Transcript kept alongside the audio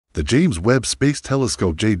The James Webb Space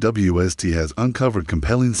Telescope JWST has uncovered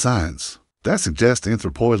compelling signs that suggest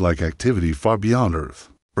anthropoid-like activity far beyond Earth,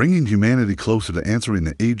 bringing humanity closer to answering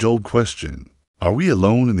the age-old question, are we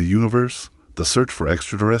alone in the universe? The search for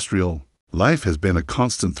extraterrestrial life has been a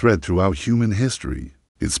constant thread throughout human history,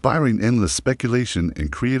 inspiring endless speculation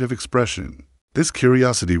and creative expression. This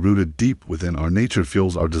curiosity rooted deep within our nature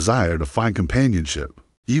fuels our desire to find companionship,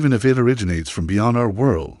 even if it originates from beyond our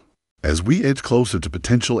world. As we edge closer to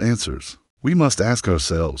potential answers, we must ask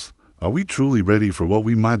ourselves, are we truly ready for what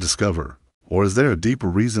we might discover? Or is there a deeper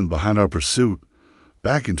reason behind our pursuit?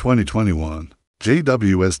 Back in 2021,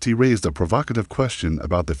 JWST raised a provocative question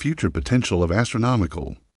about the future potential of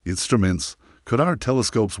astronomical instruments. Could our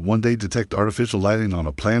telescopes one day detect artificial lighting on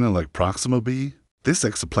a planet like Proxima B? This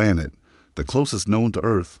exoplanet, the closest known to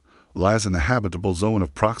Earth, lies in the habitable zone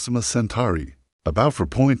of Proxima Centauri, about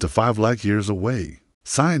 4.5 light-years away.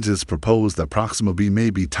 Scientists propose that Proxima B may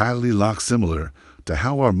be tidally locked, similar to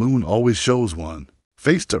how our moon always shows one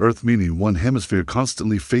face to Earth, meaning one hemisphere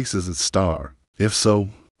constantly faces its star. If so,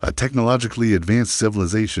 a technologically advanced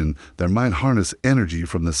civilization that might harness energy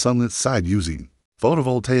from the sunlit side using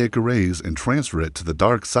photovoltaic arrays and transfer it to the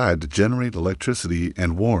dark side to generate electricity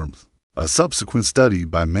and warmth. A subsequent study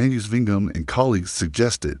by Magnus Vingham and colleagues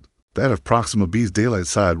suggested that if Proxima B's daylight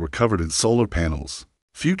side were covered in solar panels,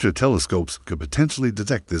 future telescopes could potentially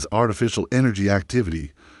detect this artificial energy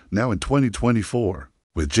activity. Now in 2024,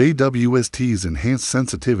 with JWST's enhanced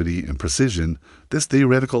sensitivity and precision, this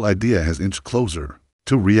theoretical idea has inched closer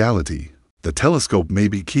to reality. The telescope may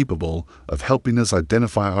be capable of helping us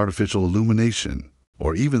identify artificial illumination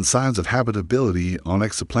or even signs of habitability on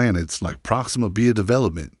exoplanets like Proxima B, a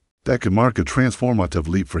development that could mark a transformative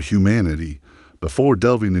leap for humanity. Before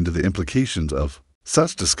delving into the implications of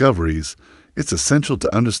such discoveries, it's essential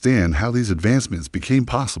to understand how these advancements became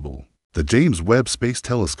possible. The James Webb Space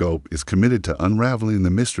Telescope is committed to unraveling the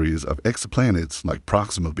mysteries of exoplanets like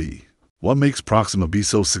Proxima B. What makes Proxima B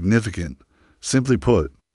so significant? Simply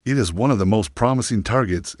put, it is one of the most promising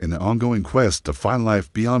targets in the ongoing quest to find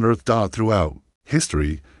life beyond Earth. Throughout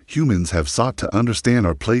history, humans have sought to understand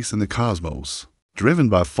our place in the cosmos, driven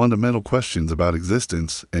by fundamental questions about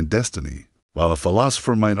existence and destiny. While a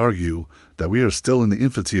philosopher might argue that we are still in the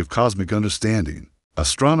infancy of cosmic understanding,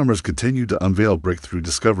 astronomers continue to unveil breakthrough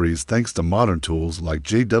discoveries thanks to modern tools like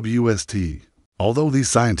JWST. Although these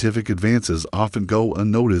scientific advances often go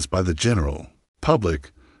unnoticed by the general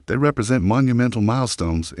public, they represent monumental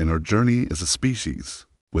milestones in our journey as a species.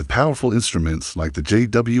 With powerful instruments like the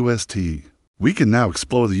JWST, we can now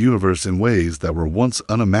explore the universe in ways that were once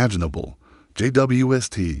unimaginable.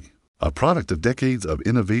 JWST, a product of decades of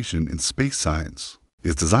innovation in space science,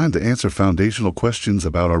 is designed to answer foundational questions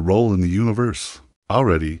about our role in the universe.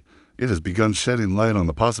 Already, it has begun shedding light on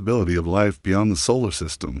the possibility of life beyond the solar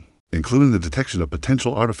system, including the detection of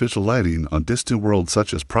potential artificial lighting on distant worlds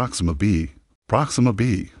such as Proxima B. Proxima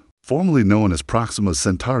B, formerly known as Proxima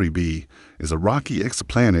Centauri B, is a rocky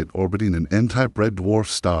exoplanet orbiting an N-type red dwarf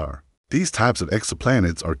star. These types of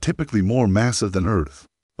exoplanets are typically more massive than Earth,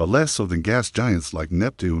 but less so than gas giants like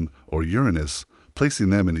Neptune or Uranus, placing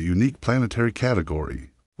them in a unique planetary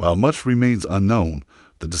category. While much remains unknown,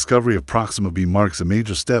 the discovery of Proxima B marks a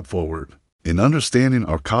major step forward in understanding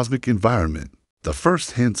our cosmic environment. The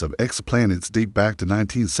first hints of exoplanets date back to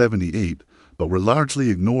 1978, but were largely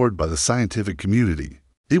ignored by the scientific community.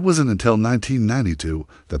 It wasn't until 1992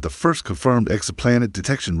 that the first confirmed exoplanet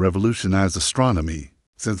detection revolutionized astronomy.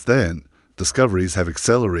 Since then, discoveries have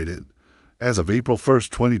accelerated. As of April 1,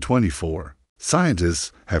 2024,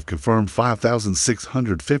 scientists have confirmed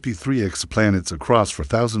 5,653 exoplanets across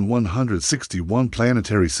 4,161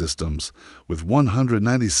 planetary systems, with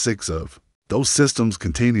 196 of those systems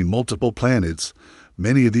containing multiple planets.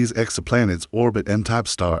 Many of these exoplanets orbit M-type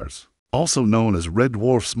stars, also known as red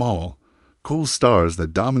dwarf small, cool stars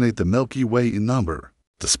that dominate the Milky Way in number.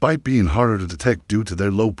 Despite being harder to detect due to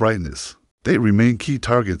their low brightness, they remain key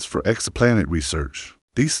targets for exoplanet research.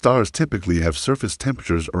 These stars typically have surface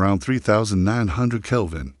temperatures around 3,900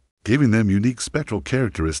 Kelvin, giving them unique spectral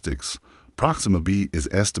characteristics. Proxima B is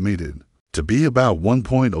estimated to be about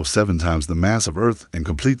 1.07 times the mass of Earth and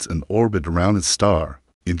completes an orbit around its star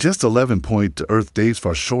in just 11 Earth days,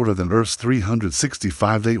 far shorter than Earth's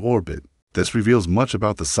 365-day orbit. This reveals much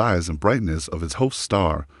about the size and brightness of its host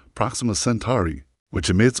star, Proxima Centauri, which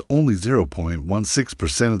emits only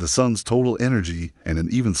 0.16% of the sun's total energy and an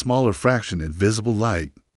even smaller fraction in visible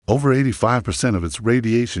light. Over 85% of its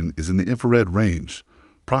radiation is in the infrared range.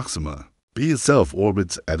 Proxima B itself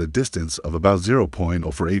orbits at a distance of about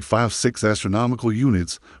 0.0856 astronomical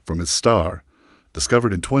units from its star.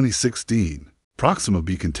 Discovered in 2016, Proxima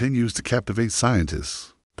B continues to captivate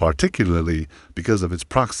scientists. particularly because of its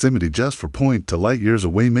proximity just for point to light years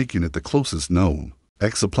away, making it the closest known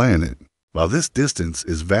exoplanet. While this distance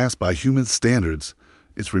is vast by human standards,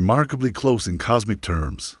 it's remarkably close in cosmic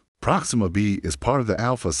terms. Proxima B is part of the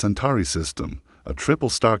Alpha Centauri system, a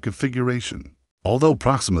triple-star configuration. Although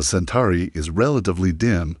Proxima Centauri is relatively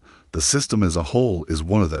dim, the system as a whole is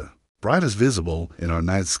one of the brightest visible in our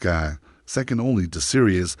night sky, second only to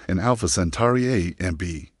Sirius and Alpha Centauri A and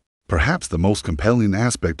B. Perhaps the most compelling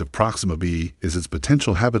aspect of Proxima B is its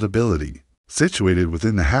potential habitability. Situated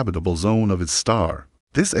within the habitable zone of its star,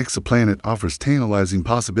 this exoplanet offers tantalizing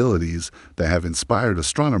possibilities that have inspired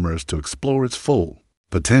astronomers to explore its full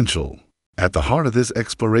potential. At the heart of this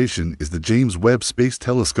exploration is the James Webb Space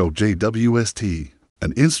Telescope JWST,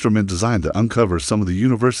 an instrument designed to uncover some of the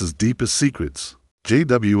universe's deepest secrets.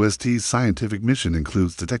 JWST's scientific mission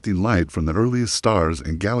includes detecting light from the earliest stars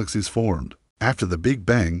and galaxies formed after the Big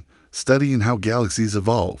Bang, studying how galaxies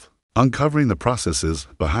evolve, uncovering the processes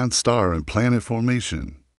behind star and planet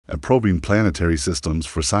formation, and probing planetary systems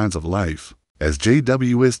for signs of life. As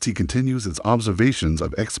JWST continues its observations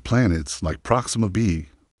of exoplanets like Proxima B,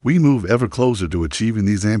 we move ever closer to achieving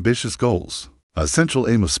these ambitious goals. A central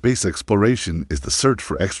aim of space exploration is the search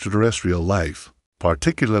for extraterrestrial life,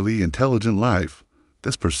 particularly intelligent life.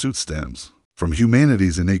 This pursuit stems from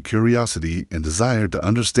humanity's innate curiosity and desire to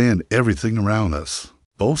understand everything around us,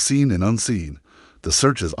 both seen and unseen. The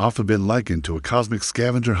search has often been likened to a cosmic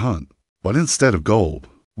scavenger hunt, but instead of gold,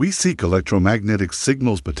 we seek electromagnetic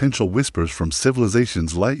signals, potential whispers from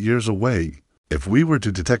civilizations light years away. If we were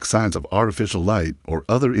to detect signs of artificial light or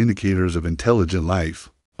other indicators of intelligent life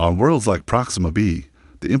on worlds like Proxima B,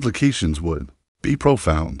 the implications would be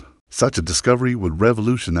profound. Such a discovery would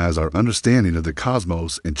revolutionize our understanding of the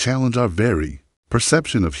cosmos and challenge our very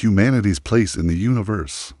perception of humanity's place in the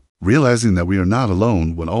universe. Realizing that we are not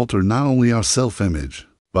alone would alter not only our self-image,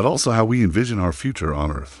 but also how we envision our future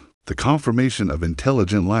on Earth. The confirmation of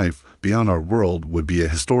intelligent life beyond our world would be a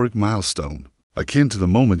historic milestone, akin to the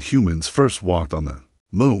moment humans first walked on the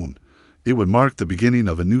moon. It would mark the beginning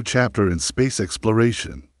of a new chapter in space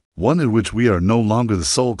exploration, one in which we are no longer the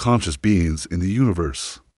sole conscious beings in the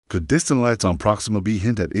universe. Could distant lights on Proxima B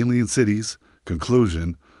hint at alien cities?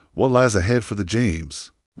 Conclusion: what lies ahead for the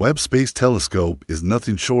James Webb Space Telescope is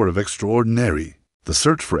nothing short of extraordinary. The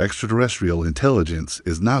search for extraterrestrial intelligence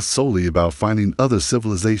is not solely about finding other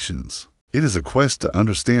civilizations. It is a quest to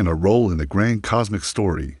understand our role in the grand cosmic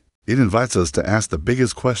story. It invites us to ask the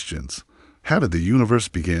biggest questions. How did the universe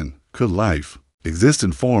begin? Could life exist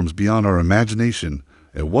in forms beyond our imagination?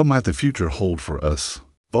 And what might the future hold for us,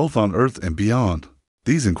 both on Earth and beyond?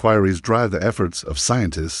 These inquiries drive the efforts of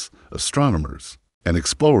scientists, astronomers, and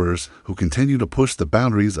explorers who continue to push the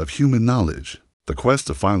boundaries of human knowledge. The quest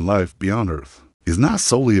to find life beyond Earth is not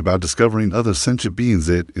solely about discovering other sentient beings.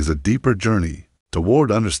 It is a deeper journey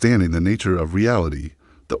toward understanding the nature of reality,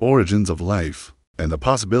 the origins of life, and the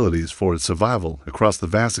possibilities for its survival across the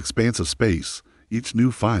vast expanse of space. Each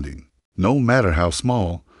new finding, no matter how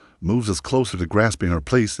small, moves us closer to grasping our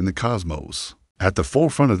place in the cosmos. At the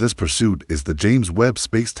forefront of this pursuit is the James Webb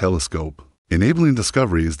Space Telescope, enabling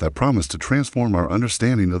discoveries that promise to transform our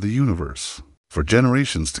understanding of the universe for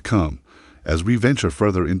generations to come. As we venture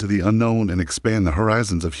further into the unknown and expand the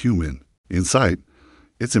horizons of human insight,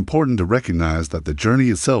 it's important to recognize that the journey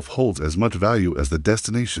itself holds as much value as the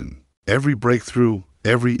destination. Every breakthrough,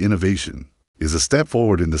 every innovation, is a step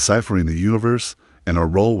forward in deciphering the universe and our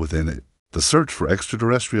role within it. The search for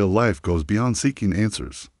extraterrestrial life goes beyond seeking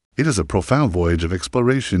answers. It is a profound voyage of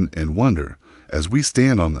exploration and wonder. As we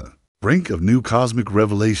stand on the brink of new cosmic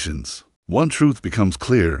revelations, one truth becomes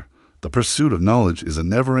clear: the pursuit of knowledge is a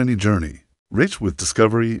never-ending journey, rich with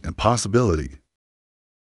discovery and possibility.